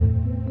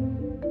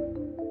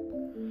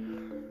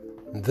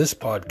This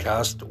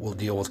podcast will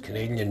deal with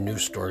Canadian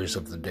news stories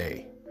of the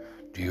day.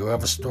 Do you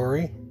have a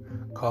story?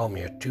 Call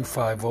me at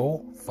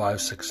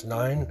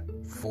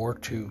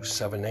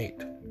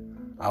 250-569-4278.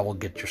 I will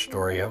get your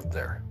story out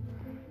there.